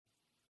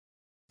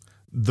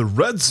The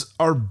Reds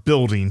are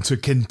building to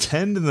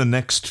contend in the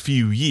next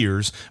few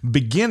years,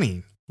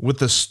 beginning with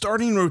the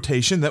starting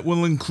rotation that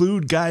will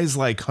include guys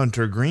like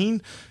Hunter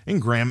Greene and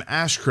Graham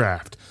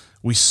Ashcraft.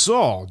 We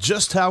saw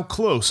just how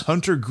close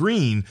Hunter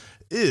Greene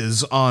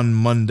is on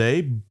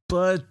Monday,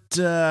 but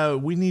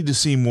we need to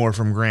see more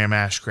from Graham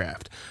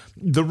Ashcraft.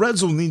 The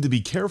Reds will need to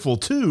be careful,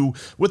 too,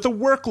 with the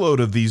workload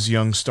of these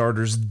young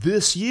starters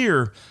this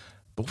year,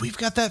 but we've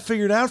got that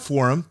figured out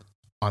for them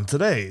on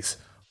today's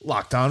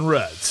Locked On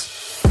Reds.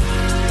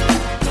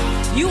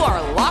 You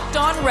are Locked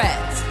On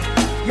Reds,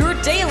 your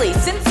daily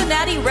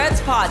Cincinnati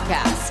Reds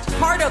podcast,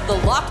 part of the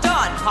Locked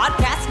On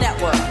Podcast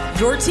Network,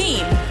 your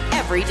team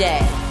every day.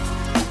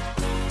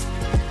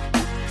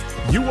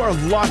 You are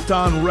Locked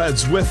On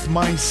Reds with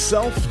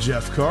myself,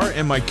 Jeff Carr,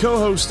 and my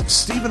co-host,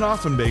 Stephen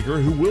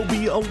Offenbaker, who will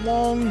be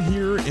along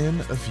here in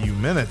a few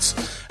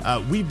minutes.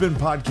 We've been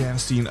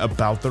podcasting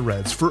about the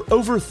Reds for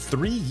over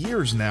 3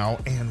 years now,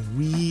 and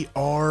we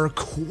are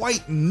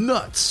quite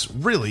nuts,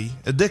 really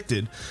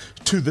addicted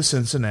to the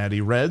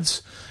Cincinnati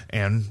Reds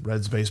and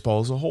Reds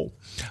baseball as a whole.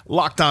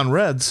 Locked On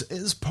Reds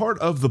is part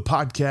of the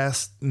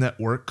podcast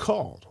network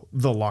called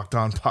the Locked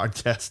On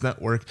Podcast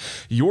Network,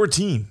 your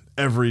team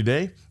every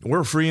day.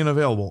 We're free and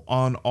available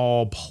on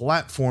all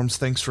platforms.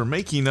 Thanks for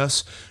making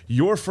us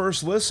your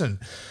first listen.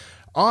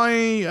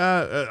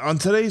 On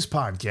today's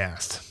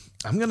podcast,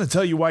 I'm going to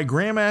tell you why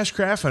Graham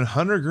Ashcraft and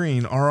Hunter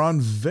Greene are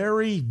on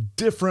very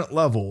different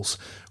levels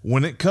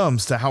when it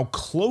comes to how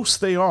close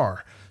they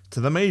are to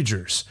the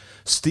majors.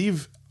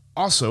 Steve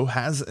also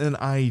has an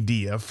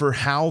idea for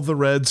how the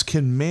Reds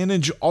can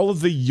manage all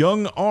of the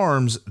young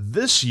arms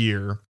this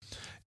year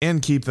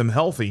and keep them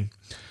healthy.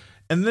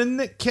 And then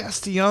Nick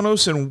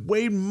Castellanos and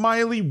Wade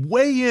Miley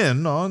weigh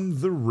in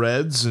on the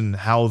Reds and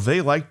how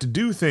they like to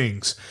do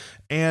things.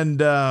 And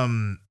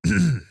no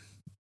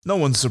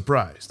one's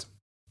surprised.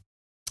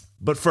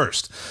 But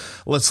first,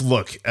 let's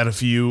look at a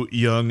few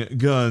young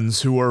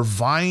guns who are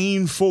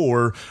vying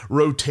for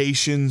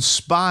rotation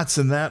spots,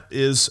 and that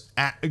is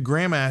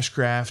Graham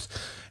Ashcraft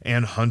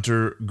and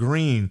Hunter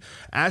Greene.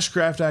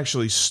 Ashcraft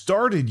actually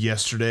started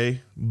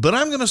yesterday, but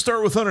I'm going to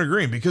start with Hunter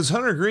Greene because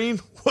Hunter Greene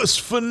was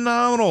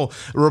phenomenal,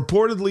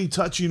 reportedly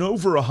touching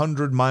over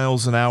 100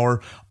 miles an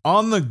hour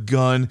on the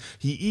gun.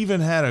 He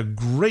even had a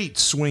great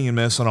swing and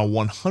miss on a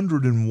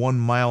 101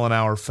 mile an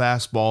hour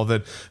fastball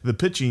that the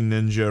Pitching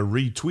Ninja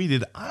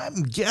retweeted.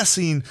 I'm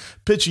guessing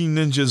Pitching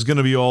Ninja is going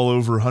to be all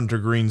over Hunter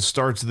Greene's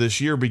starts this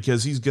year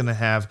because he's going to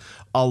have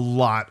a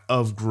lot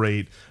of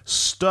great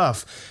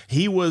stuff.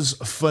 He was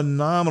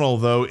phenomenal,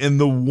 though, in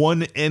the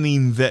one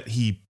inning that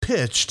he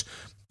pitched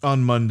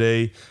on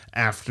Monday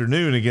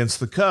afternoon against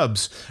the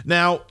Cubs.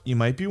 Now, you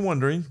might be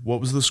wondering,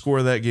 what was the score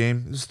of that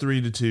game? It was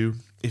 3-2.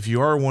 If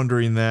you are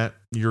wondering that,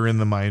 you're in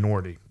the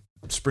minority.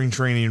 Spring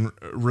training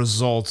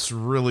results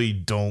really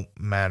don't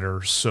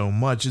matter so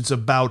much. It's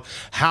about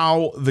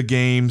how the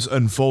games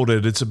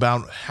unfolded. It's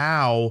about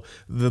how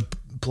the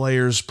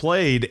players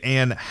played,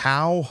 and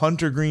how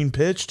Hunter Greene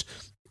pitched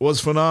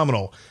was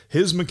phenomenal.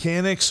 His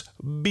mechanics,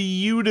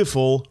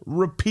 beautiful,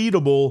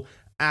 repeatable,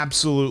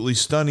 absolutely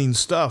stunning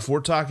stuff.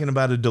 We're talking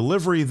about a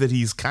delivery that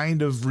he's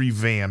kind of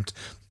revamped.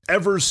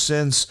 Ever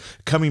since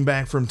coming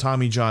back from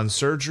Tommy John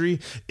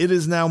surgery, it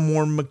is now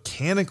more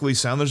mechanically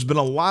sound. There's been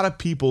a lot of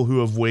people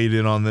who have weighed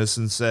in on this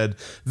and said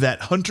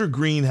that Hunter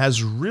Greene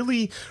has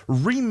really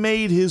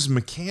remade his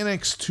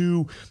mechanics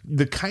to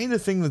the kind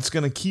of thing that's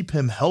going to keep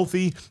him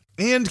healthy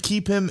and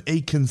keep him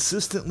a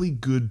consistently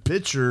good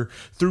pitcher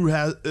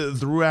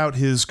throughout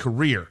his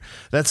career.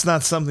 That's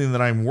not something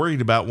that I'm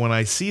worried about when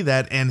I see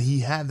that, and he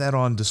had that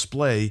on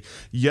display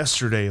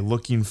yesterday,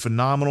 looking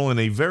phenomenal in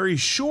a very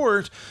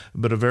short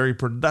but a very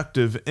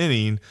productive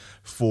inning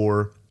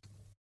for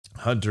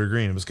Hunter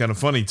Greene. It was kind of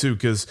funny, too,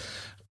 because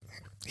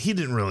he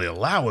didn't really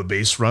allow a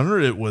base runner.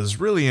 It was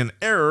really an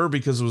error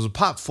because it was a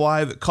pop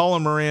fly that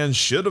Colin Moran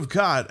should have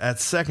caught at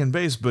second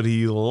base, but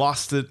he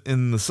lost it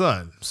in the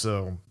sun.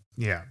 So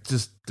yeah,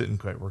 just didn't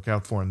quite work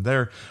out for him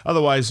there.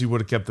 Otherwise, he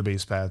would have kept the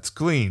base paths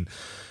clean.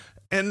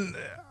 And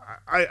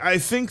I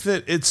think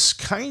that it's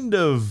kind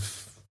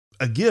of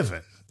a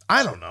given.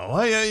 I don't know.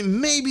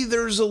 Maybe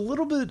there's a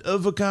little bit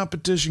of a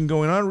competition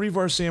going on.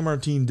 Reiver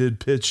Sanmartin did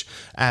pitch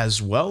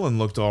as well and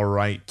looked all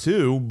right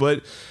too,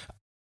 but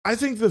I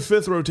think the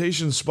fifth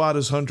rotation spot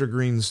is Hunter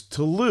Greene's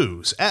to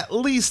lose, at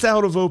least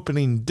out of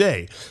opening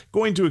day.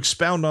 Going to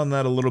expound on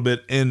that a little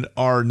bit in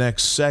our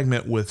next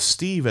segment with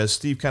Steve, as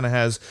Steve kind of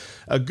has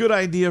a good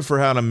idea for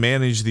how to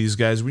manage these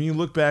guys. When you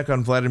look back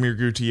on Vladimir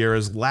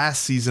Gutierrez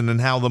last season and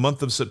how the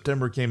month of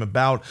September came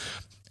about,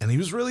 and he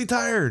was really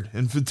tired,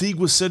 and fatigue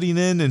was setting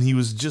in, and he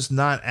was just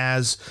not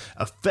as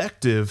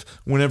effective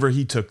whenever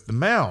he took the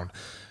mound.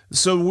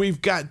 So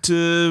we've got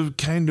to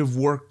kind of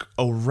work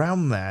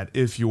around that.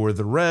 If you're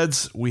the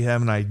Reds, we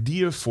have an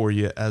idea for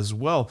you as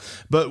well.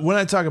 But when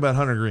I talk about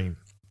Hunter Greene,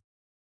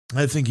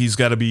 I think he's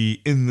got to be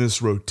in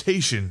this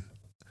rotation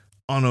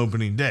on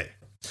opening day.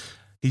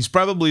 He's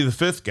probably the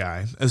fifth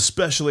guy,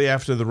 especially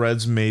after the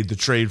Reds made the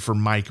trade for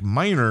Mike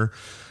Minor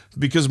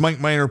because Mike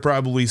Minor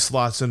probably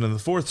slots into the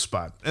 4th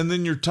spot. And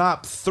then your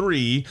top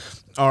 3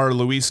 are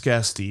Luis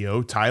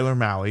Castillo, Tyler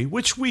Mahle,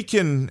 which we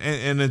can,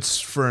 and it's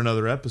for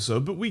another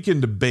episode, but we can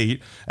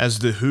debate as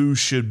to who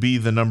should be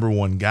the number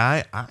 1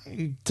 guy.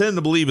 I tend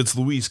to believe it's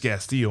Luis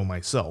Castillo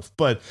myself,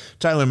 but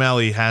Tyler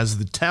Mahle has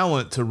the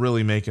talent to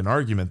really make an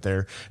argument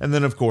there. And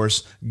then, of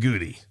course,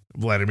 Goody,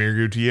 Vladimir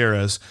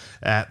Gutierrez,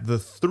 at the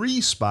 3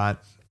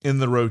 spot in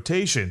the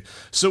rotation.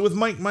 So with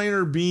Mike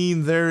Minor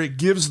being there, it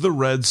gives the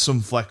Reds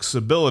some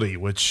flexibility,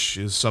 which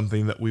is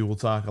something that we will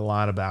talk a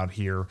lot about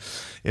here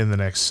in the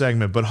next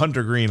segment. But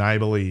Hunter Greene, I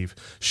believe,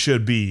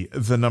 should be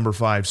the number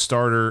 5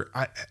 starter.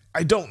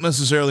 I don't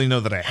necessarily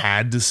know that I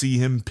had to see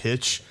him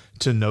pitch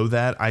to know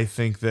that. I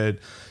think that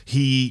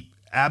he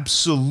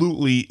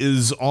absolutely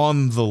is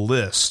on the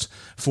list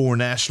for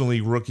National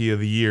League Rookie of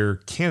the Year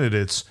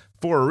candidates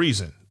for a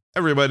reason.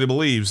 Everybody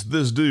believes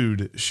this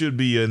dude should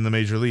be in the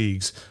major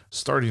leagues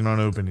starting on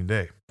opening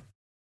day.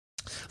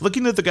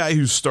 Looking at the guy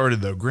who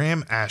started, though,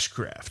 Graham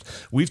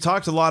Ashcraft. We've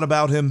talked a lot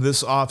about him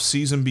this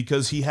offseason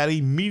because he had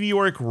a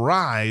meteoric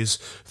rise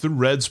through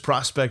Reds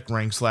prospect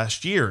ranks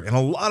last year. And a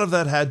lot of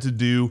that had to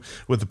do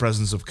with the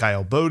presence of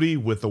Kyle Bodie,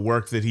 with the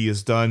work that he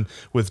has done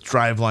with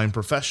Driveline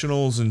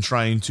Professionals and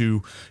trying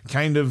to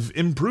kind of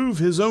improve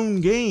his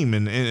own game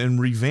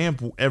and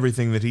revamp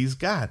everything that he's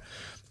got.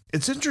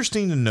 It's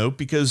interesting to note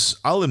because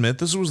I'll admit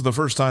this was the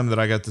first time that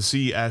I got to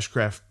see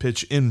Ashcraft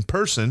pitch in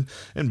person,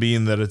 and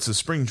being that it's a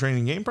spring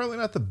training game, probably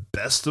not the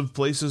best of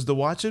places to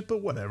watch it,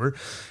 but whatever.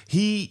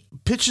 He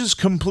pitches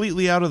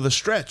completely out of the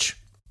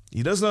stretch.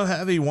 He does not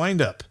have a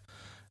windup.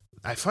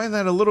 I find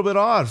that a little bit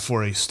odd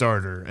for a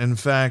starter. In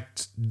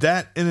fact,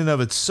 that in and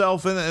of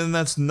itself, and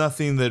that's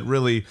nothing that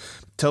really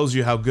tells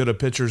you how good a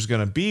pitcher is going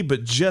to be,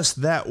 but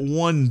just that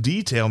one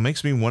detail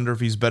makes me wonder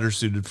if he's better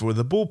suited for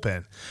the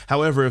bullpen.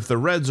 However, if the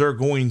Reds are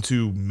going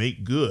to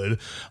make good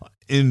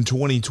in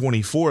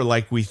 2024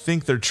 like we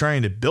think they're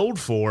trying to build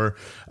for,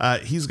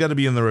 he's got to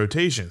be in the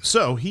rotation.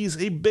 So he's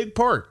a big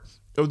part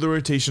of the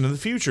rotation in the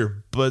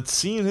future, but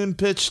seeing him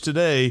pitch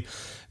today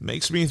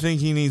makes me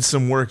think he needs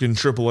some work in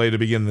AAA to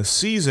begin the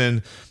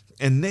season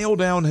and nail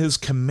down his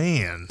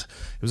command.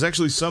 It was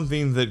actually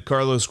something that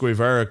Carlos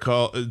Guevara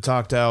called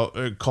out,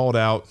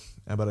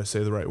 how about I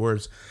say the right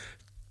words,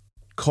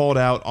 called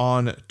out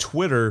on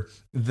Twitter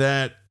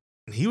that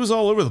he was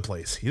all over the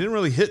place. He didn't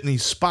really hit any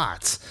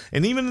spots.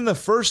 And even in the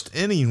first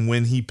inning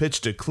when he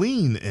pitched a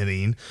clean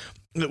inning,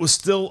 it was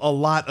still a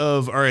lot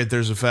of, all right,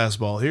 there's a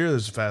fastball here,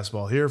 there's a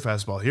fastball here,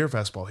 fastball here,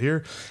 fastball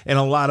here, and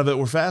a lot of it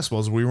were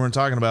fastballs. We weren't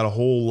talking about a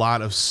whole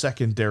lot of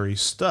secondary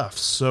stuff.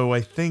 So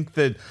I think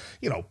that,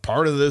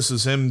 part of this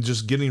is him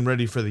just getting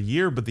ready for the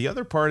year, but the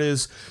other part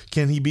is,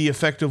 can he be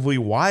effectively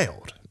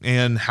wild?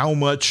 And how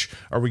much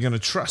are we going to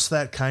trust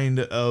that kind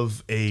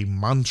of a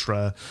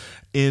mantra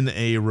in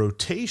a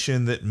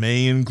rotation that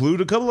may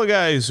include a couple of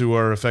guys who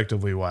are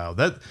effectively wild?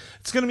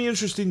 It's going to be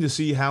interesting to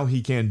see how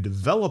he can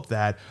develop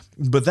that,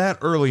 but that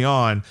early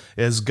on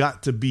has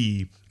got to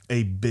be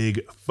a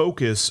big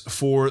focus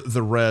for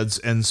the Reds,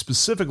 and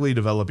specifically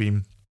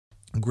developing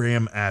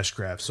Graham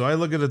Ashcraft. So I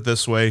look at it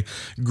this way: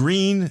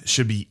 Greene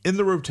should be in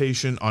the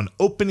rotation on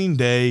opening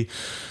day.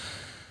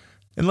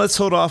 And let's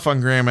hold off on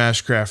Graham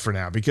Ashcraft for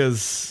now,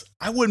 because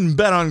I wouldn't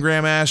bet on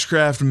Graham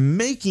Ashcraft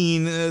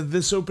making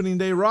this opening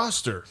day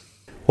roster.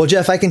 Well,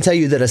 Jeff, I can tell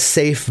you that a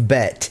safe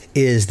bet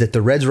is that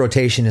the Reds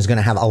rotation is going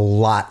to have a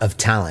lot of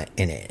talent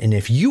in it. And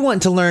if you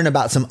want to learn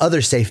about some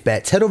other safe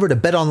bets, head over to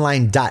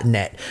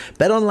betonline.net.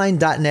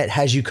 Betonline.net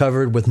has you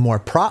covered with more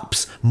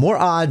props, more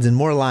odds, and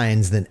more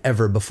lines than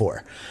ever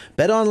before.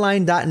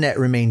 BetOnline.net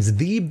remains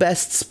the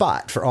best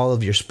spot for all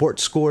of your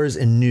sports scores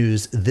and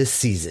news this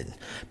season.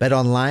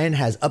 BetOnline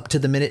has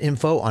up-to-the-minute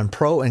info on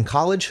pro and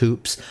college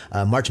hoops.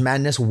 March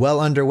Madness well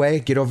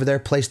underway. Get over there,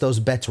 place those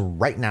bets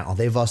right now.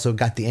 They've also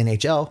got the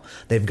NHL,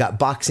 they've got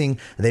boxing,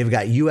 they've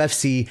got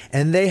UFC,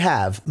 and they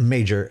have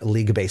Major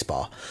League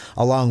Baseball,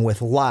 along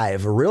with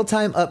live,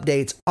 real-time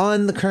updates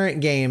on the current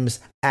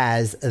games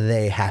as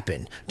they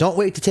happen. Don't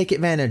wait to take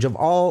advantage of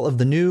all of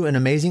the new and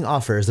amazing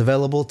offers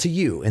available to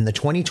you in the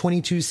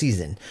 2022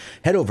 season.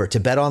 Head over to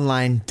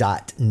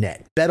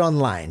betonline.net.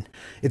 BetOnline,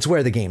 it's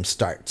where the game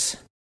starts.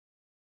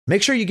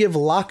 Make sure you give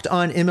Locked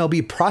On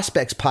MLB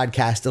Prospects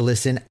podcast a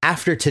listen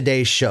after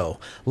today's show.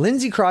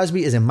 Lindsey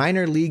Crosby is a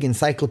minor league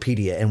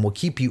encyclopedia and will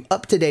keep you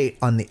up to date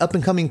on the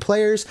up-and-coming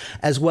players,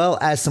 as well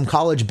as some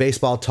college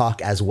baseball talk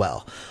as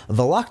well.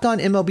 The Locked On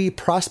MLB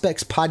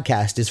Prospects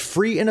podcast is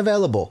free and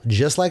available,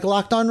 just like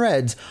Locked On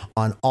Reds,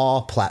 on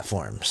all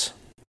platforms.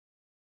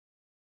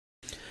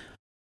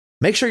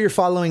 Make sure you're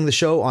following the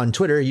show on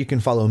Twitter. You can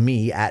follow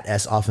me at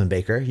S.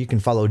 Offenbaker. You can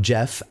follow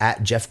Jeff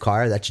at Jeff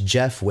Carr. That's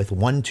Jeff with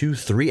 1, 2,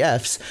 3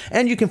 Fs.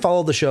 And you can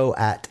follow the show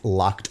at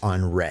Locked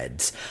On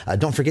Reds.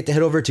 Don't forget to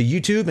head over to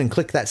YouTube and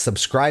click that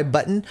subscribe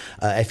button.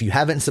 If you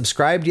haven't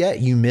subscribed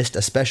yet, you missed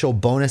a special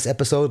bonus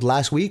episode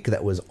last week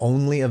that was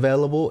only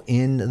available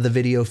in the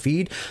video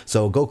feed.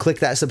 So go click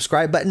that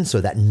subscribe button so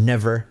that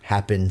never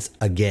happens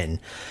again.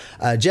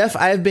 Jeff,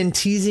 I have been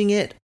teasing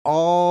it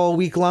all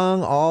week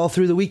long, all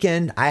through the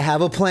weekend, I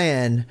have a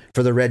plan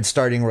for the Reds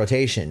starting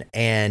rotation.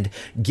 And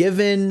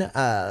given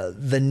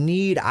the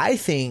need, I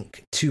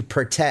think, to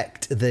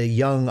protect the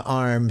young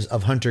arms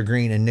of Hunter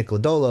Greene and Nick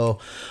Lodolo,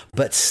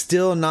 but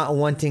still not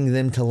wanting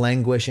them to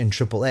languish in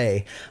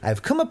AAA,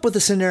 I've come up with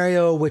a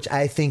scenario which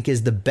I think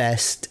is the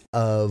best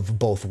of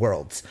both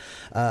worlds.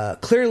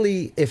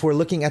 Clearly, if we're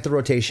looking at the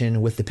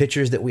rotation with the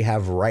pitchers that we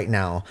have right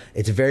now,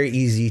 it's very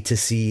easy to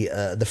see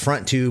the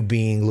front two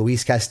being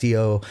Luis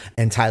Castillo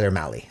and Tyler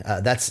Mahle.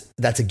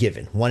 That's a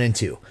given, 1 and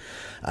 2.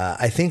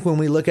 I think when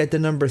we look at the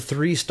number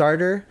 3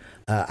 starter,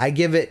 I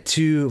give it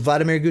to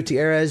Vladimir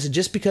Gutierrez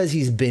just because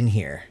he's been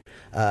here.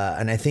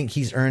 And I think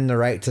he's earned the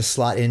right to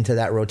slot into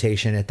that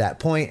rotation at that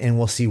point, and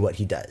we'll see what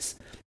he does.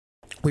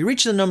 We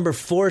reached the number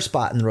 4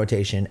 spot in the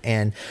rotation,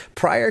 and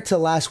prior to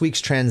last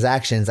week's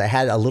transactions, I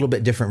had a little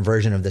bit different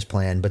version of this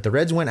plan, but the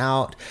Reds went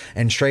out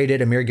and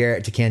traded Amir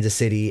Garrett to Kansas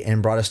City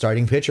and brought a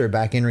starting pitcher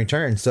back in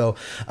return. So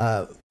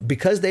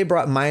because they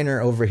brought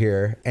Minor over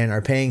here and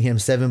are paying him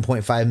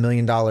 $7.5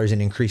 million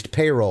in increased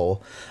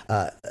payroll,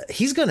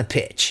 he's going to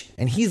pitch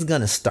and he's going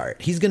to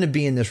start. He's going to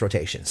be in this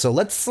rotation. So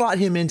let's slot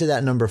him into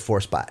that number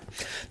 4 spot.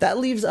 That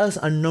leaves us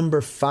a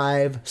number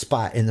 5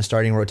 spot in the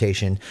starting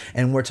rotation.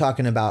 And we're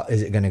talking about,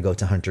 is it going to go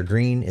to Hunter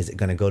Greene? Is it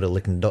going to go to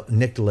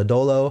Nick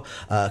Lodolo?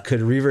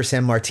 Could Reiver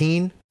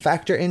Sanmartin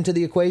factor into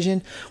the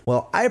equation?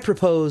 Well, I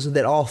propose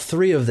that all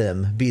 3 of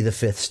them be the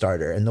 5th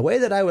starter. And the way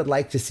that I would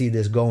like to see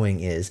this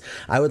going is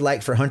I would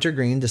like for Hunter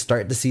Greene to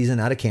start the season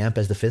out of camp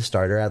as the 5th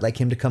starter. I'd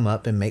like him to come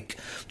up and make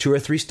 2 or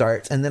 3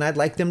 starts, and then I'd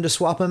like them to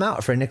swap him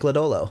out for Nick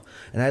Lodolo.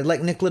 And I'd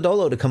like Nick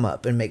Lodolo to come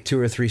up and make 2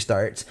 or 3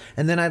 starts,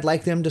 and then I'd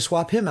like them to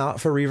swap him out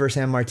for Reiver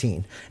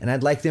Sanmartin. And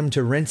I'd like them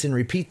to rinse and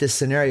repeat this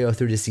scenario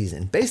through the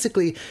season.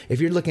 Basically,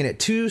 if you're looking at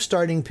 2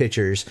 starting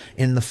pitchers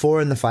in the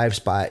 4 and the 5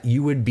 spot,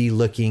 you would be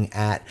looking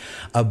at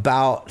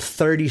about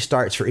 30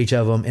 starts for each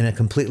of them in a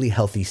completely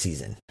healthy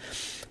season.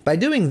 By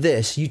doing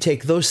this, you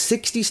take those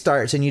 60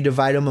 starts and you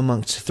divide them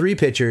amongst 3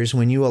 pitchers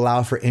when you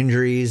allow for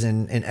injuries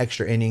and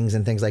extra innings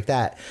and things like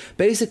that.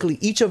 Basically,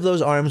 each of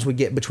those arms would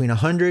get between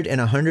 100 and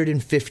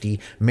 150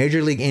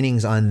 major league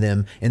innings on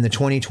them in the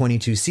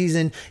 2022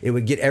 season. It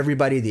would get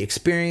everybody the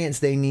experience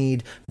they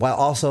need while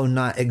also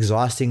not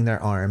exhausting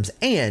their arms.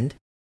 And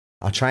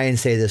I'll try and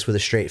say this with a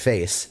straight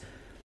face.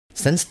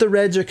 Since the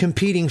Reds are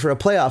competing for a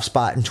playoff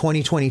spot in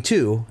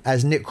 2022,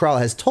 as Nick Krall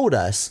has told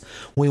us,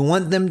 we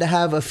want them to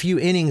have a few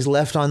innings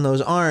left on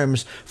those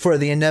arms for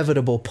the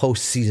inevitable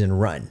postseason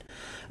run.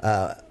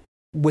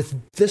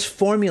 With this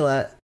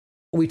formula,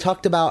 we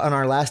talked about on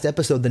our last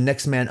episode the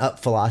next man up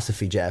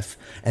philosophy, Jeff,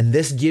 and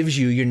this gives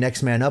you your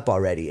next man up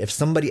already. If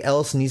somebody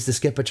else needs to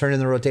skip a turn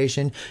in the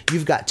rotation,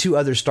 you've got 2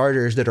 other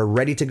starters that are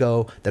ready to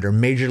go, that are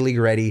major league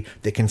ready,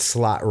 that can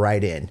slot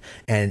right in.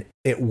 And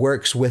it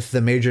works with the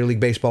Major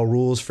League Baseball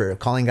rules for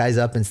calling guys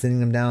up and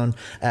sending them down.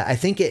 I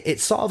think it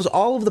solves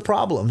all of the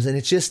problems, and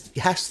it just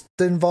has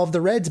to involve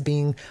the Reds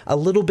being a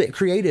little bit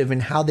creative in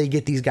how they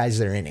get these guys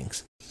their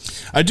innings.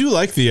 I do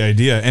like the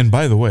idea, and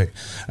by the way,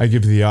 I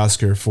give you the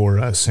Oscar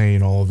for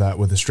saying all of that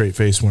with a straight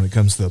face when it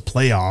comes to the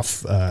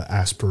playoff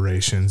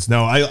aspirations.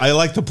 No, I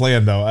like the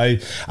plan, though.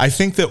 I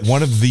think that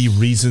one of the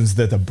reasons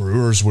that the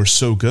Brewers were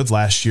so good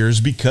last year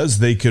is because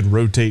they could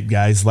rotate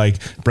guys like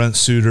Brent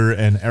Suter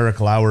and Eric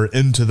Lauer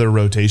into their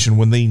rotation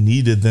when they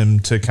needed them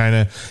to kind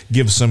of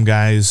give some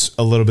guys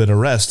a little bit of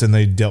rest, and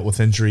they dealt with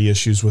injury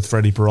issues with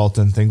Freddie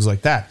Peralta and things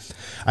like that.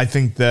 I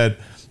think that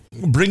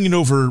bringing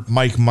over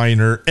Mike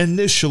Minor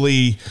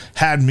initially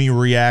had me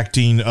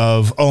reacting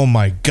of, oh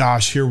my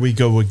gosh, here we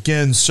go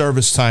again,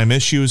 service time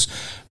issues.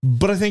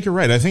 But I think you're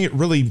right. I think it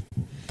really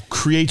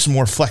creates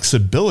more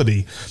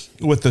flexibility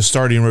with the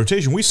starting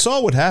rotation. We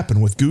saw what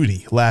happened with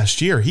Goody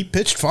last year. He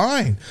pitched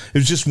fine. It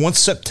was just once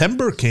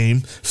September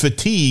came,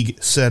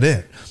 fatigue set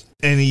in.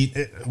 And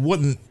it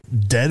wasn't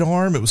dead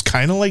arm. It was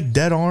kind of like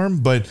dead arm,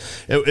 but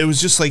it was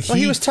just like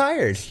he was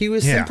tired. He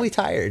was simply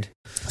tired.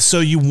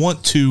 So you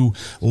want to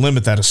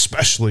limit that,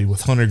 especially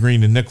with Hunter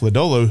Greene and Nick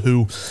Lodolo,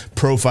 who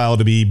profile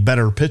to be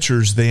better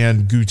pitchers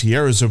than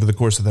Gutierrez over the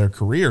course of their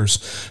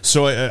careers.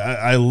 So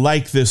I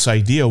like this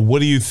idea. What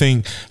do you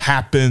think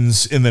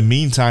happens in the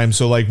meantime?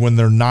 So like when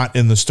they're not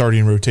in the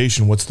starting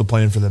rotation, what's the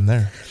plan for them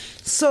there?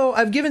 So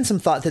I've given some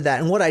thought to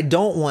that, and what I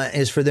don't want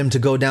is for them to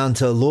go down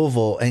to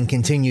Louisville and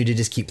continue to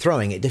just keep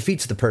throwing. It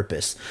defeats the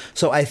purpose.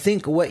 So I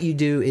think what you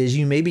do is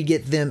you maybe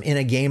get them in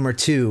a game or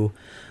two,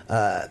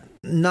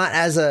 not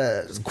as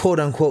a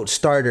quote-unquote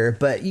starter,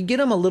 but you get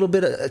them a little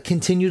bit of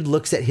continued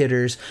looks at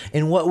hitters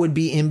in what would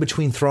be in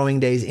between throwing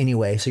days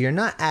anyway. So you're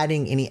not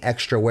adding any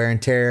extra wear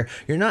and tear.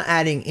 You're not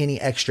adding any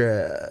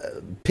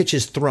extra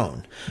pitches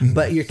thrown,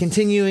 but you're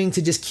continuing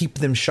to just keep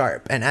them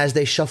sharp. And as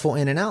they shuffle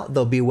in and out,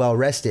 they'll be well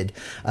rested.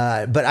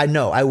 But I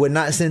know I would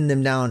not send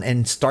them down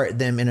and start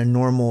them in a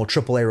normal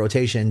AAA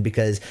rotation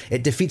because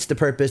it defeats the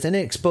purpose and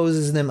it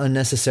exposes them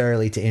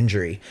unnecessarily to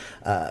injury.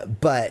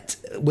 But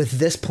with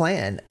this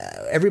plan,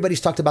 everybody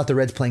everybody's talked about the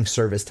Reds playing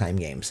service time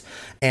games,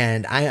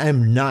 and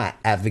I'm not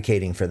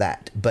advocating for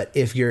that. But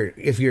if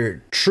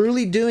you're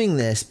truly doing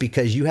this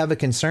because you have a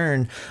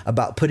concern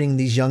about putting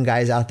these young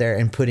guys out there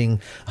and putting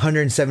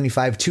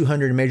 175,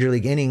 200 major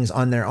league innings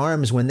on their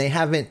arms when they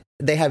have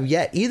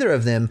yet, either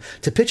of them,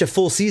 to pitch a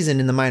full season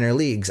in the minor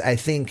leagues, I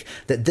think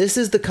that this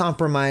is the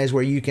compromise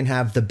where you can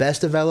have the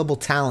best available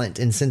talent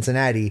in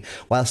Cincinnati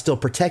while still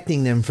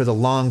protecting them for the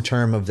long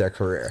term of their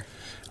career.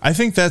 I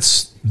think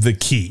that's the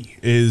key,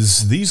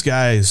 is these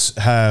guys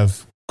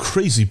have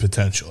crazy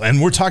potential.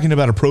 And we're talking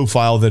about a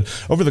profile that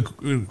over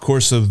the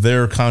course of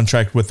their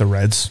contract with the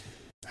Reds,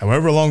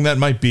 however long that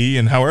might be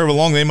and however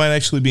long they might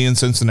actually be in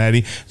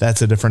Cincinnati,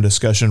 that's a different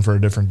discussion for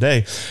a different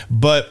day.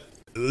 But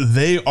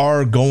they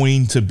are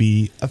going to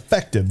be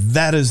effective.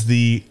 That is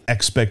the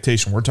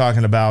expectation. We're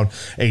talking about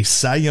a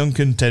Cy Young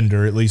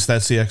contender. At least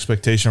that's the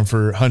expectation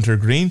for Hunter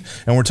Greene.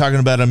 And we're talking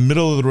about a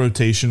middle of the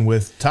rotation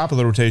with top of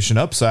the rotation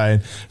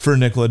upside for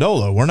Nick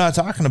Lodolo. We're not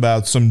talking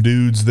about some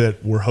dudes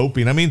that we're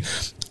hoping. I mean,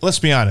 let's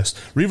be honest.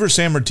 Reiver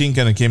Sanmartin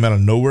kind of came out of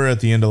nowhere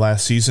at the end of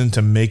last season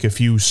to make a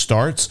few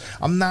starts.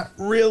 I'm not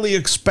really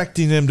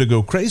expecting him to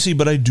go crazy,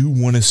 but I do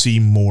want to see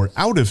more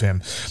out of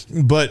him.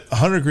 But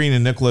Hunter Greene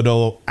and Nick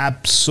Lodolo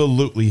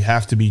absolutely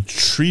have to be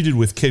treated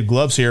with kid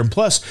gloves here. And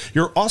plus,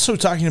 you're also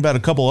talking about a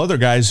couple other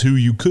guys who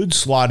you could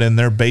slot in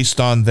there based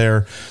on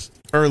their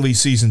early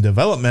season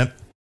development.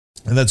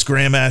 And that's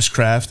Graham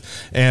Ashcraft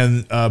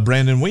and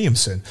Brandon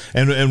Williamson.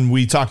 And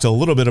we talked a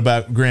little bit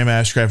about Graham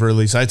Ashcraft, or at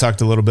least I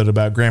talked a little bit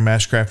about Graham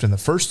Ashcraft in the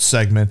first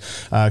segment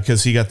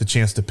because he got the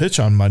chance to pitch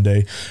on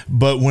Monday.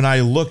 But when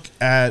I look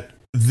at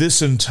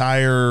this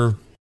entire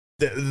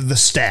the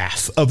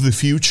staff of the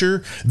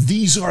future,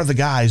 these are the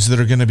guys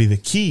that are going to be the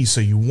key. So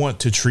you want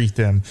to treat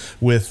them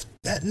with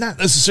not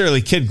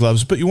necessarily kid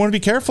gloves, but you want to be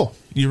careful.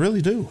 You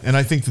really do. And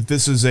I think that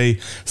this is a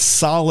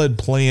solid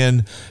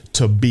plan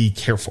to be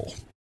careful.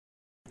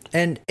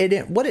 And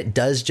what it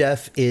does,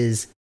 Jeff,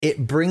 is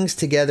it brings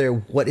together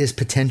what is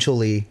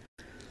potentially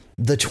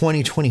the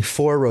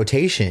 2024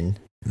 rotation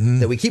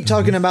that we keep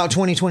talking about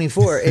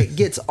 2024. It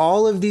gets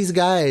all of these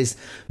guys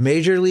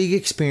major league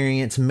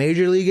experience,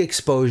 major league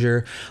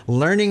exposure,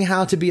 learning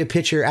how to be a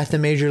pitcher at the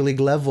major league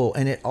level.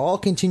 And it all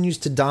continues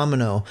to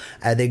domino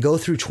as they go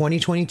through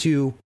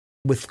 2022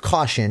 with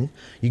caution.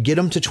 You get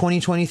them to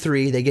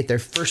 2023. They get their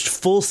first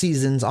full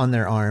seasons on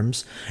their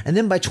arms. And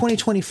then by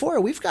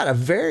 2024, we've got a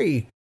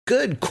very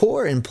good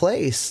core in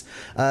place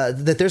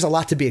that there's a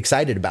lot to be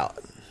excited about.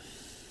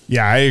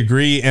 Yeah, I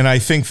agree. And I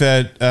think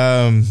that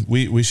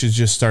we should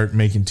just start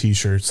making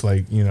T-shirts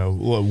like,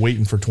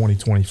 waiting for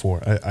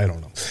 2024. I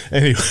don't know.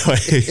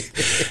 Anyway,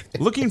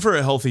 looking for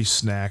a healthy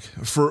snack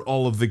for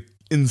all of the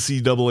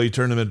NCAA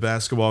tournament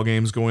basketball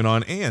games going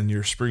on and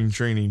your spring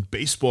training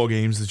baseball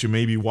games that you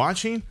may be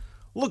watching?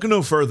 Look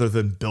no further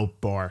than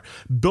Built Bar.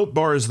 Built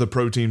Bar is the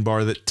protein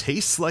bar that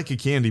tastes like a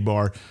candy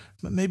bar,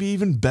 but maybe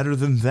even better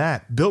than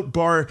that. Built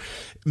Bar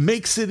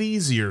makes it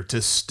easier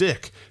to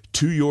stick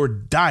to your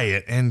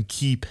diet and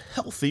keep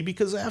healthy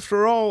because,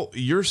 after all,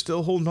 you're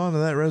still holding on to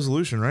that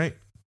resolution, right?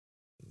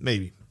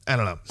 Maybe. I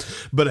don't know.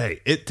 But hey,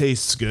 it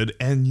tastes good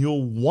and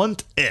you'll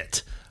want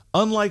it.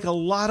 Unlike a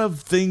lot of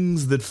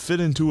things that fit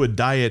into a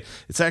diet,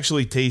 it's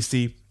actually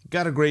tasty.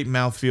 Got a great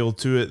mouthfeel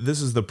to it.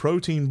 This is the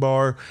protein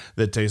bar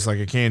that tastes like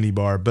a candy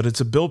bar, but it's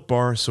a Built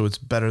Bar, so it's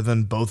better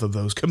than both of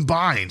those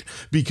combined,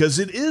 because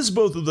it is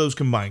both of those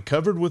combined,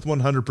 covered with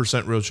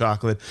 100% real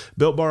chocolate.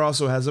 Built Bar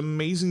also has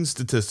amazing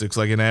statistics,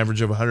 like an average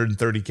of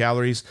 130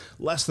 calories,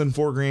 less than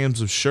 4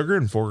 grams of sugar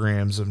and 4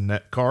 grams of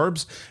net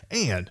carbs,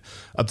 and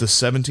up to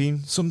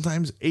 17,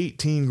 sometimes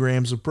 18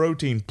 grams of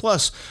protein.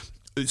 Plus,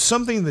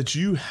 something that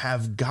you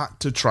have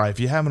got to try, if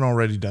you haven't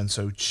already done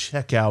so,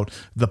 check out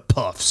the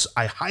Puffs.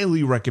 I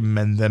highly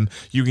recommend them.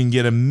 You can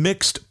get a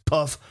mixed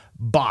puff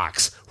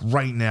box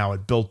right now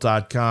at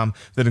Built.com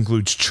that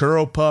includes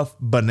churro puff,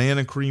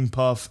 banana cream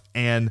puff,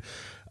 and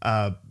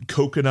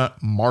coconut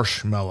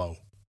marshmallow.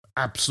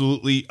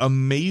 Absolutely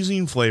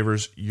amazing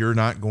flavors you're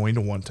not going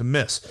to want to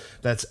miss.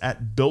 That's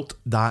at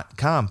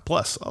Built.com.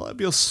 Plus,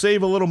 you'll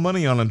save a little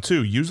money on them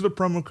too. Use the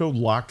promo code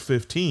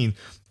LOCKED15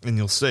 and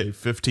you'll save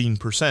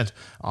 15%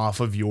 off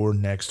of your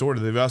next order.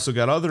 They've also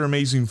got other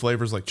amazing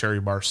flavors like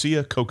cherry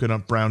barcia,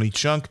 coconut brownie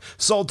chunk,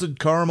 salted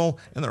caramel,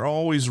 and they're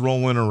always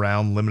rolling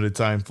around limited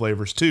time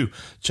flavors too.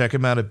 Check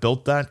them out at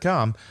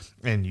Built.com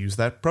and use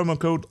that promo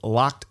code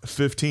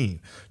LOCKED15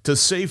 to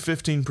save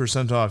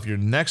 15% off your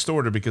next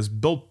order, because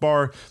Built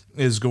Bar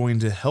is going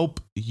to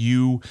help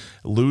you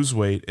lose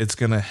weight. It's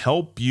going to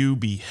help you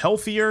be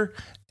healthier,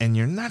 and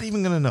you're not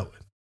even going to know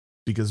it,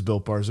 because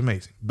Built Bar is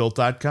amazing.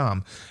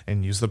 Built.com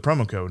and use the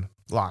promo code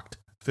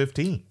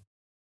LOCKED15.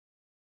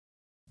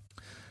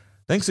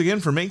 Thanks again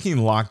for making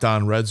Locked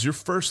On Reds your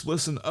first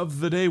listen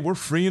of the day. We're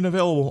free and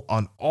available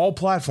on all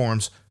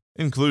platforms,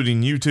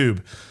 including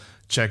YouTube.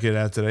 Check it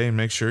out today and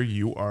make sure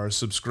you are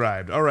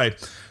subscribed. All right,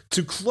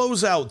 to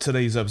close out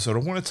today's episode, I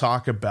want to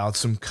talk about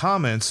some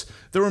comments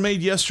that were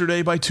made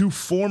yesterday by two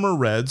former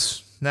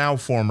Reds, now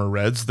former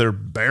Reds. They're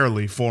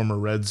barely former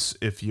Reds,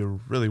 if you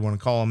really want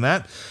to call them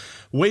that.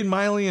 Wade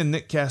Miley and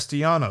Nick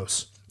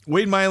Castellanos.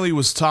 Wade Miley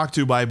was talked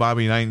to by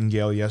Bobby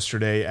Nightingale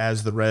yesterday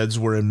as the Reds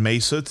were in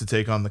Mesa to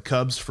take on the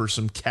Cubs for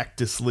some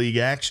Cactus League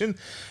action,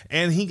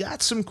 and he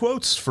got some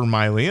quotes for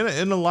Miley,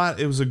 and a lot.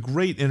 It was a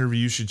great interview.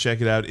 You should check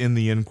it out in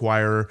the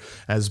Inquirer,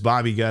 as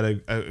Bobby got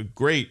a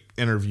great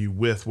interview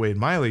with Wade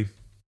Miley.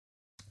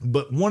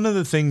 But one of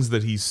the things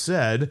that he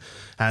said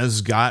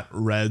has got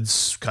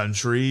Reds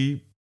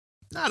country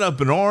not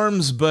up in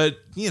arms, but,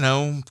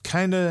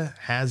 kind of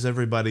has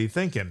everybody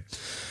thinking.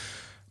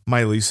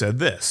 Miley said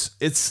this: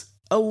 "It's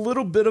a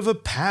little bit of a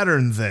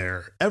pattern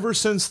there ever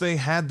since they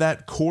had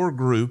that core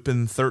group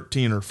in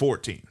 13 or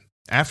 14.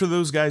 After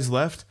those guys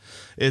left,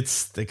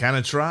 they kind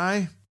of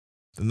try,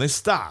 then they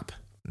stop,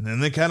 and then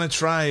they kind of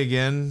try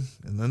again,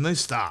 and then they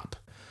stop."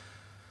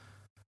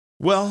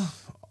 Well,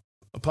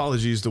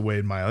 apologies to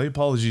Wade Miley,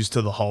 apologies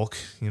to the Hulk.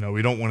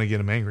 We don't want to get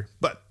him angry,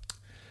 but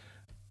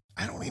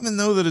I don't even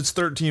know that it's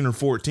 13 or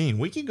 14.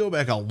 We can go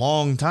back a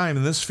long time,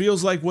 and this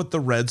feels like what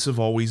the Reds have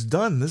always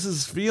done. This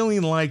is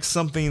feeling like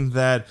something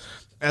that,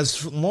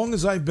 as long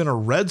as I've been a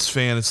Reds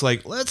fan, it's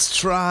like, let's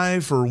try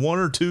for 1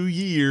 or 2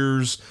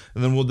 years,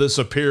 and then we'll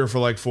disappear for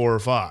like 4 or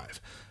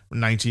 5.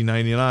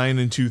 1999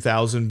 and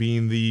 2000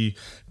 being the,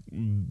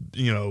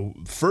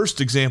 first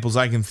examples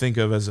I can think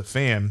of as a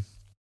fan,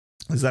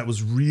 as that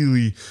was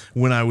really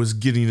when I was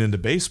getting into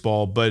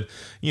baseball. But,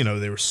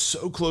 they were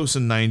so close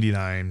in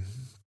 99.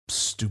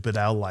 Stupid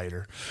Al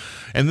Leiter.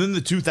 And then the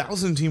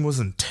 2000 team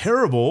wasn't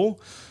terrible,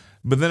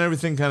 but then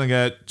everything kind of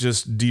got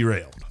just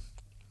derailed.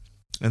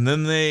 And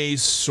then they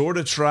sort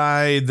of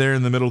tried there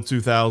in the middle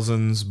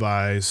 2000s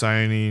by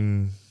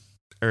signing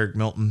Eric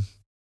Milton.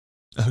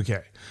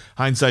 Okay,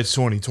 hindsight's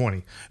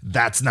 2020.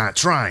 That's not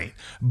trying,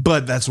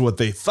 but that's what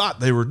they thought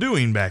they were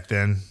doing back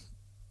then.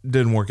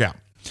 Didn't work out.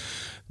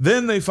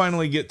 Then they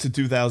finally get to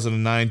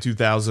 2009,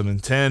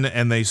 2010,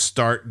 and they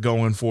start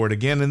going for it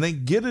again, and they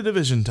get a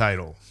division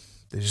title.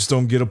 They just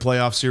don't get a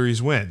playoff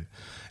series win.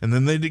 And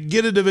then they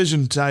get a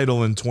division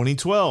title in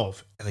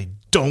 2012, and they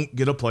don't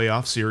get a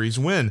playoff series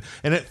win.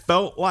 And it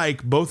felt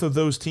like both of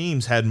those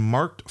teams had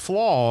marked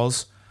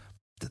flaws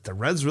that the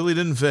Reds really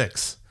didn't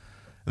fix.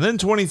 And then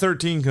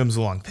 2013 comes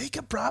along. They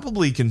could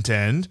probably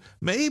contend,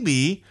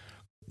 maybe,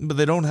 but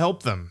they don't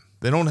help them.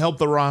 They don't help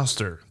the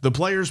roster. The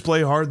players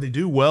play hard. They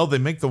do well. They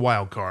make the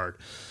wild card,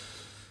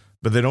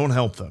 but they don't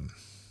help them,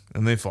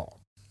 and they fall.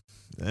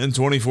 And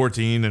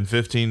 2014 and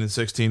 15 and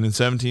 16 and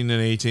 17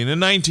 and 18 and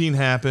 19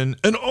 happen.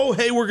 And oh,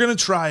 hey, we're going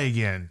to try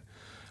again.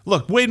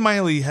 Look, Wade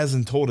Miley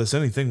hasn't told us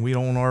anything we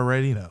don't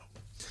already know.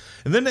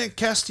 And then Nick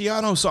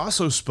Castellanos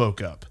also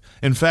spoke up.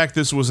 In fact,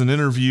 this was an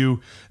interview,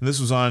 and this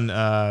was on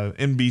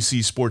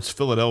NBC Sports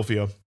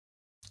Philadelphia.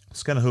 I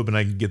was kind of hoping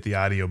I could get the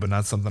audio, but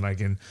not something I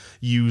can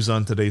use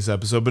on today's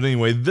episode. But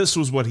anyway, this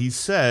was what he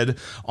said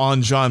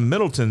on John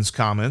Middleton's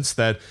comments,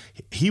 that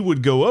he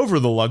would go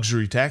over the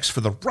luxury tax for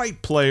the right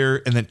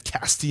player, and that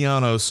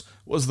Castellanos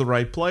was the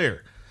right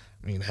player.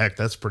 I mean, heck,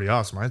 that's pretty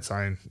awesome. I'd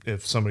sign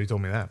if somebody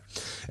told me that.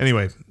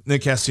 Anyway,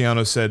 Nick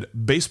Castellanos said,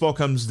 "Baseball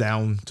comes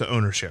down to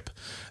ownership.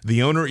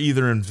 The owner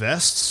either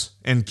invests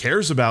and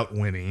cares about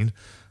winning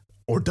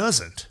or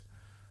doesn't.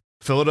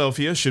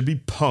 Philadelphia should be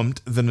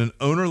pumped that an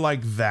owner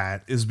like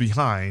that is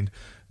behind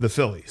the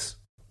Phillies."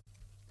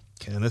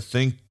 Kind of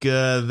think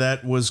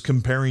that was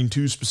comparing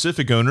two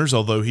specific owners,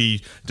 although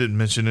he didn't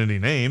mention any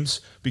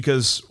names,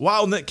 because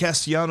while Nick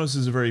Castellanos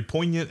is a very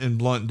poignant and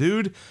blunt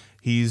dude,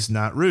 he's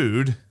not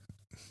rude,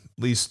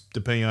 at least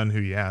depending on who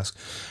you ask,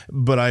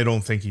 but I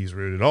don't think he's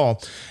rude at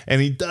all.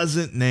 And he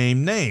doesn't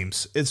name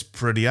names. It's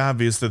pretty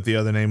obvious that the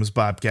other name is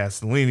Bob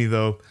Castellini,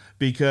 though,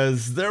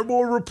 because there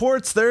were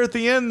reports there at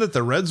the end that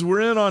the Reds were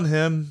in on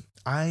him.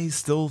 I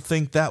still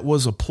think that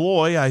was a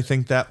ploy. I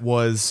think that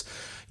was,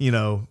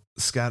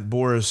 Scott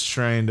Boras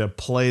trying to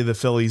play the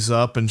Phillies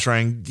up and try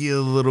and get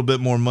a little bit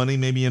more money,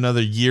 maybe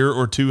another year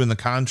or two in the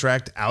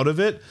contract out of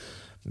it.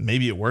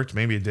 Maybe it worked,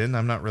 maybe it didn't.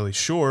 I'm not really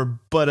sure.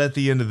 But at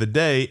the end of the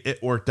day,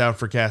 it worked out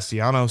for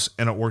Castellanos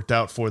and it worked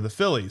out for the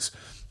Phillies.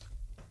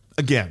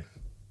 Again,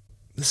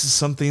 this is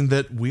something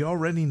that we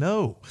already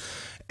know.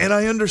 And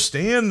I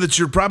understand that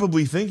you're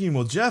probably thinking,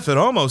 well, Jeff, it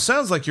almost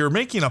sounds like you're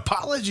making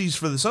apologies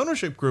for this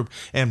ownership group.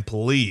 And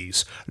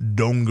please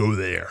don't go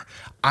there.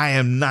 I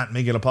am not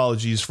making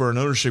apologies for an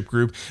ownership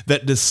group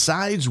that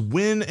decides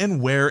when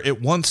and where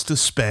it wants to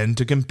spend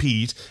to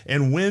compete,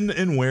 and when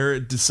and where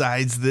it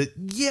decides that,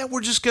 we're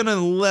just going to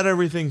let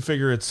everything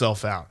figure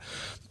itself out.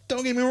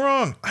 Don't get me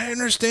wrong. I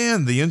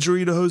understand the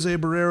injury to Jose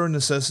Barrero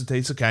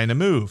necessitates a kind of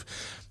move.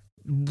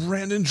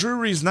 Brandon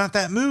Drury's not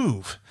that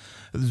move.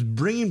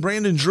 Bringing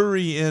Brandon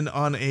Drury in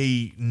on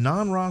a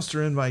non-roster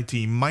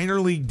invitee,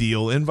 minor league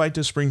deal, invite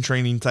to spring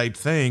training type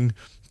thing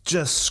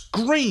just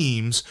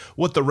screams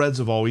what the Reds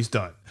have always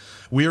done.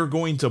 We are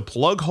going to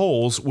plug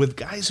holes with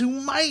guys who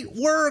might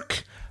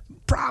work,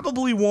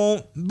 probably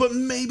won't, but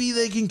maybe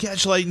they can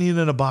catch lightning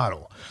in a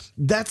bottle.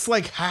 That's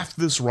like half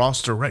this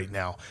roster right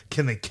now.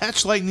 Can they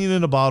catch lightning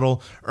in a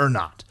bottle or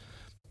not?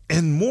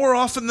 And more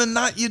often than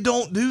not, you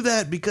don't do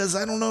that, because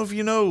I don't know if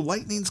you know,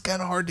 lightning's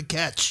kind of hard to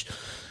catch.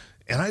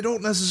 And I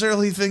don't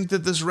necessarily think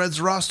that this Reds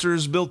roster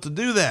is built to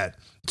do that.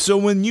 So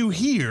when you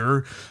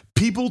hear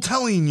people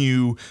telling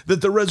you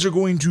that the Reds are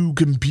going to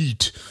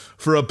compete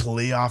for a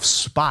playoff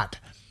spot.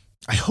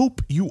 I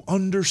hope you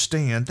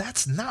understand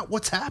that's not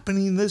what's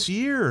happening this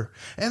year.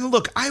 And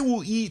look, I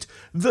will eat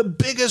the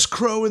biggest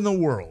crow in the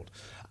world.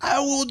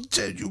 I will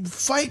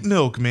fight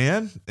milk,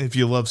 man, if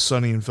you love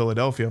Sunny in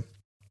Philadelphia.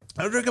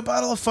 I'll drink a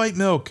bottle of fight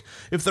milk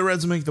if the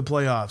Reds make the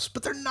playoffs,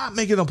 but they're not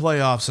making the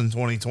playoffs in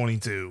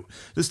 2022.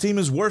 This team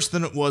is worse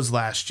than it was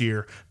last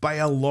year by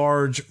a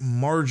large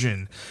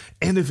margin.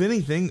 And if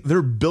anything,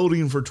 they're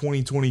building for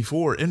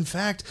 2024. In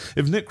fact,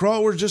 if Nick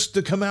Krall were just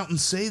to come out and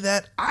say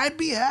that, I'd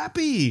be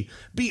happy.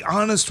 Be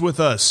honest with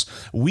us.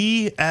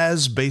 We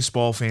as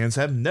baseball fans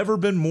have never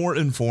been more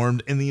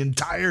informed in the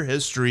entire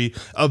history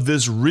of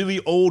this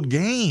really old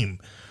game.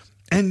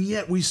 And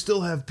yet we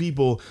still have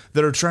people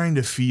that are trying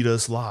to feed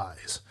us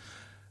lies.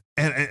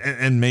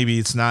 And maybe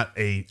it's not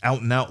a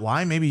out and out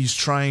lie. Maybe he's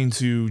trying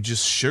to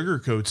just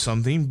sugarcoat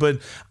something,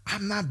 but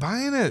I'm not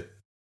buying it.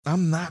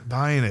 I'm not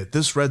buying it.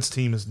 This Reds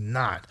team is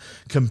not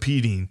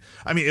competing.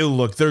 I mean,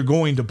 look, they're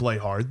going to play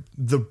hard.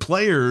 The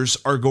players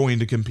are going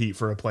to compete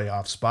for a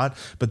playoff spot,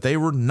 but they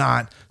were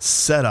not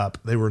set up.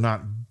 They were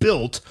not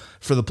built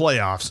for the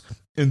playoffs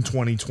in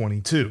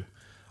 2022.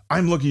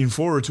 I'm looking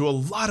forward to a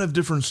lot of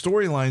different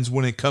storylines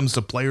when it comes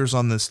to players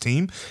on this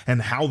team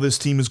and how this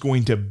team is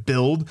going to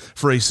build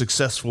for a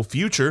successful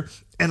future.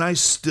 And I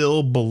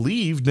still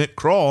believe Nick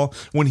Krall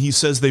when he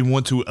says they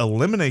want to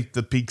eliminate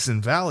the peaks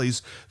and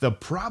valleys. The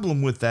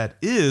problem with that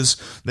is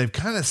they've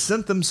kind of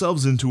sent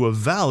themselves into a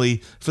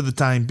valley for the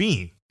time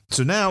being.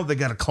 So now they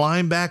got to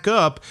climb back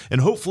up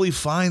and hopefully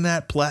find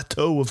that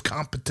plateau of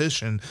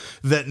competition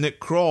that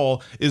Nick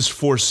Krall is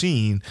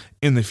foreseeing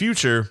in the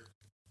future.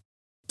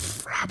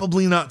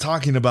 Probably not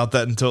talking about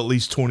that until at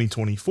least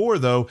 2024,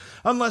 though,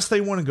 unless they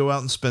want to go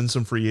out and spend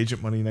some free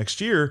agent money next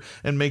year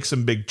and make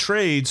some big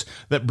trades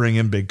that bring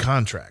in big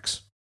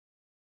contracts.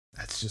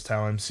 That's just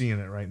how I'm seeing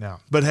it right now.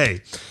 But hey,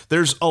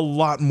 there's a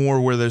lot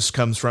more where this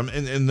comes from,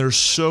 and there's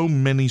so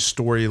many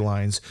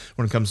storylines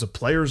when it comes to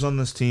players on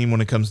this team,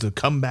 when it comes to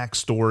comeback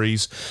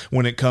stories,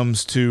 when it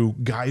comes to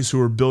guys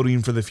who are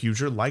building for the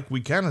future, like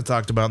we kind of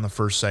talked about in the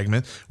first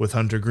segment with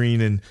Hunter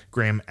Greene and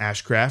Graham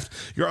Ashcraft.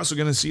 You're also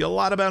going to see a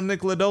lot about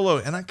Nick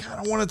Lodolo, and I kind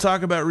of want to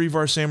talk about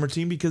Reiver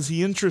Sanmartin because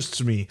he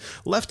interests me.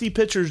 Lefty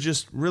pitchers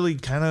just really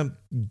kind of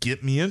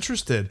get me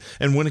interested.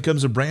 And when it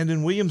comes to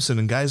Brandon Williamson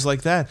and guys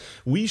like that,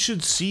 we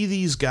should see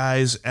these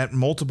guys at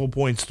multiple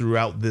points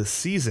throughout this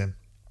season.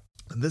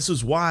 And this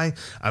is why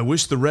I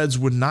wish the Reds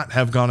would not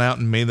have gone out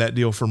and made that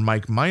deal for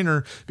Mike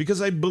Minor,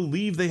 because I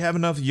believe they have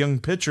enough young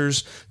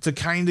pitchers to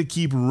kind of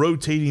keep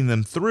rotating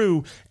them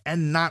through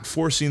and not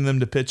forcing them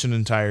to pitch an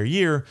entire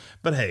year.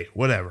 But hey,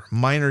 whatever.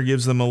 Minor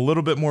gives them a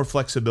little bit more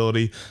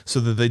flexibility so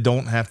that they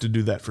don't have to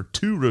do that for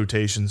 2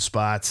 rotation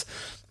spots.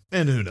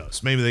 And who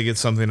knows? Maybe they get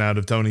something out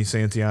of Tony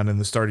Santillan in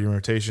the starting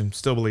rotation.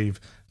 Still believe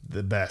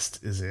the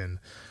best is in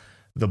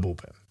the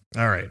bullpen.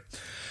 All right.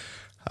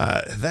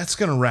 That's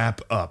going to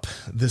wrap up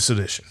this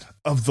edition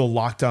of the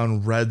Locked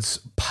On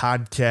Reds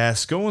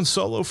podcast. Going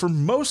solo for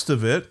most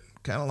of it,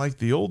 kind of like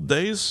the old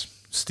days.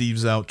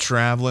 Steve's out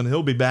traveling.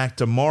 He'll be back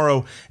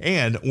tomorrow.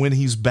 And when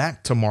he's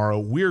back tomorrow,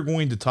 we're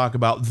going to talk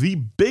about the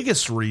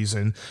biggest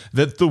reason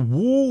that the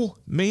wool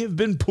may have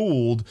been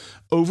pulled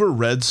over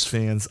Reds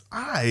fans'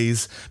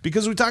 eyes,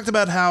 because we talked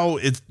about how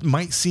it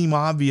might seem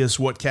obvious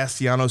what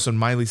Castellanos and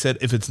Miley said.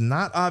 If it's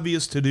not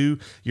obvious to do,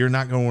 you're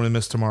not going to want to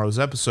miss tomorrow's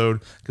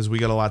episode because we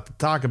got a lot to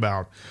talk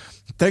about.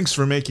 Thanks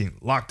for making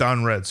Locked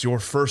On Reds your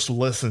first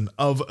listen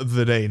of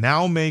the day.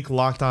 Now make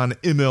Locked On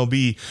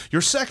MLB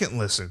your second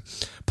listen.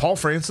 Paul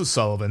Francis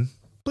Sullivan,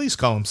 please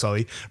call him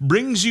Sully,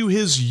 brings you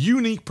his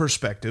unique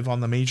perspective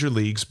on the major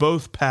leagues,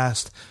 both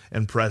past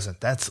and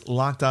present. That's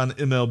Locked On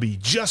MLB,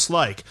 just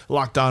like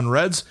Locked On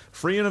Reds,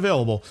 free and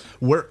available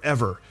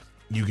wherever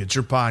you get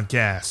your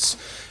podcasts.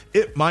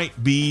 It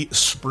might be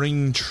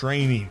spring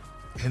training,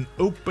 and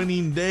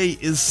opening day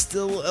is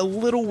still a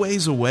little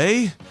ways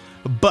away,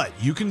 but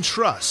you can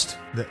trust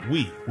that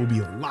we will be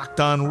Locked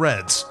On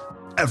Reds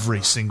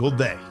every single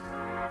day.